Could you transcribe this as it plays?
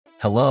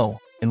Hello,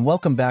 and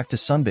welcome back to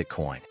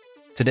Bitcoin.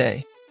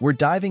 Today, we're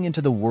diving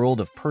into the world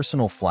of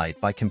personal flight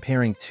by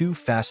comparing two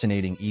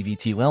fascinating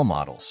eVTOL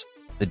models,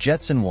 the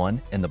Jetson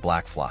ONE and the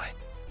BlackFly.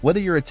 Whether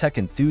you're a tech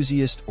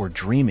enthusiast or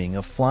dreaming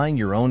of flying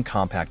your own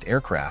compact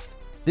aircraft,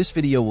 this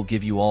video will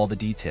give you all the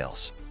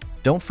details.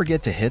 Don't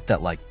forget to hit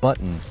that like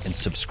button and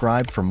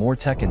subscribe for more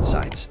tech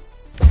insights.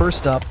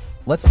 First up,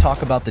 let's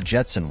talk about the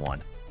Jetson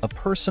ONE, a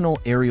personal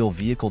aerial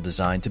vehicle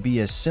designed to be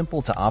as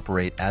simple to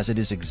operate as it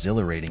is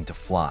exhilarating to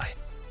fly.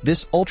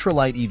 This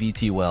ultralight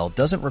eVTOL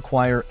doesn't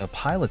require a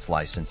pilot's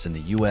license in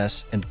the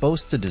US and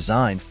boasts a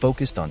design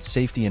focused on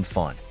safety and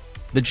fun.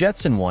 The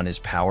Jetson ONE is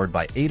powered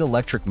by 8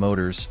 electric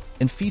motors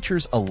and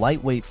features a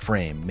lightweight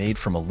frame made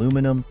from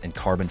aluminum and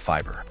carbon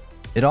fiber.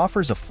 It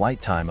offers a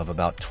flight time of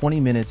about 20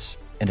 minutes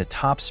and a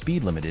top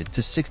speed limited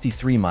to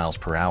 63 miles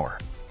per hour.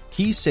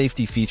 Key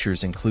safety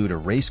features include a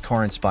race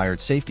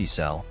car-inspired safety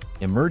cell,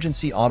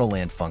 emergency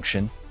auto-land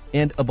function,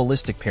 and a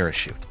ballistic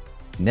parachute.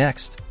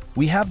 Next,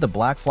 we have the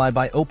BlackFly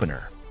by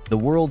Opener, the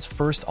world's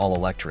first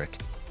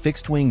all-electric,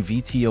 fixed-wing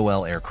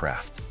VTOL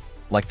aircraft.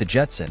 Like the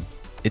Jetson,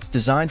 it's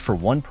designed for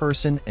one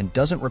person and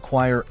doesn't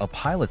require a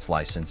pilot's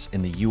license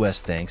in the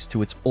US thanks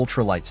to its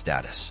ultralight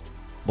status.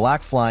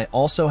 BlackFly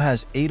also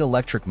has 8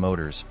 electric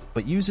motors,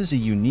 but uses a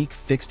unique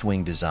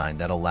fixed-wing design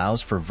that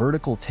allows for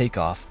vertical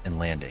takeoff and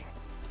landing.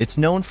 It's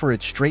known for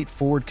its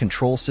straightforward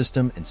control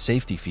system and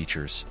safety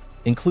features,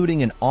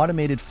 including an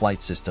automated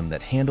flight system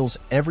that handles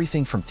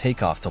everything from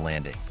takeoff to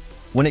landing.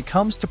 When it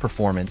comes to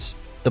performance,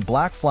 the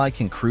BlackFly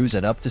can cruise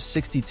at up to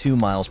 62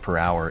 miles per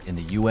hour in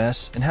the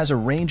US and has a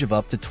range of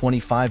up to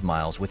 25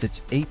 miles with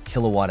its 8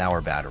 kilowatt-hour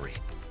battery.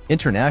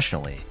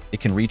 Internationally, it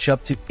can reach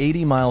up to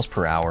 80 miles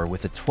per hour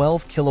with a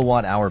 12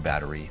 kilowatt-hour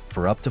battery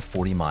for up to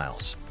 40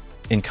 miles.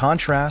 In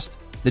contrast,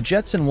 the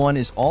Jetson ONE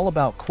is all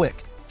about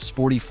quick,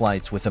 sporty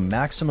flights with a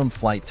maximum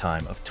flight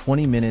time of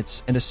 20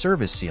 minutes and a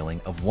service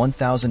ceiling of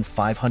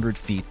 1,500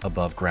 feet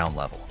above ground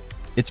level.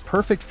 It's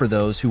perfect for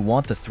those who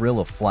want the thrill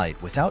of flight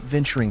without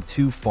venturing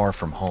too far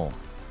from home.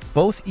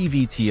 Both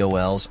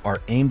eVTOLs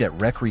are aimed at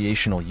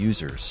recreational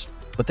users,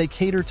 but they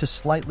cater to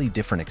slightly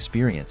different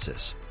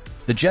experiences.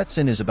 The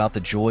Jetson is about the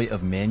joy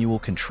of manual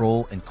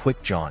control and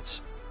quick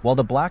jaunts, while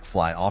the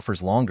BlackFly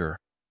offers longer,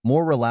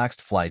 more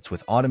relaxed flights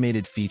with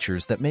automated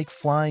features that make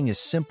flying as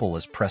simple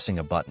as pressing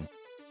a button.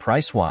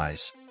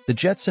 Price-wise, the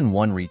Jetson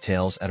ONE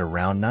retails at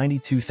around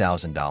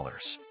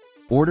 $92,000.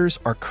 Orders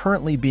are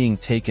currently being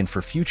taken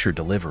for future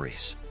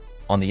deliveries.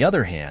 On the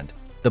other hand,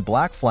 the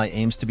BlackFly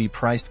aims to be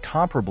priced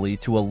comparably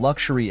to a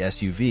luxury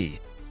SUV,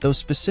 though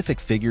specific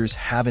figures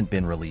haven't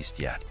been released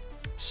yet.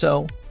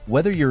 So,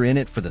 whether you're in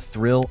it for the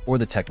thrill or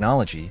the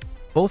technology,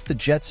 both the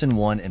Jetson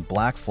ONE and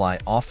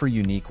BlackFly offer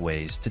unique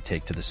ways to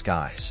take to the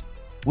skies.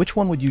 Which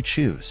one would you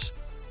choose?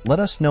 Let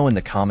us know in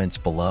the comments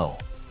below.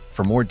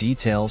 For more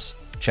details,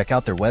 check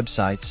out their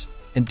websites,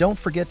 and don't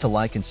forget to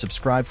like and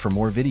subscribe for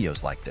more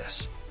videos like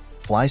this.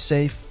 Fly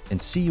safe, and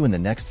see you in the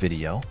next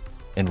video.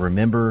 And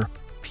remember,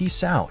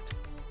 peace out.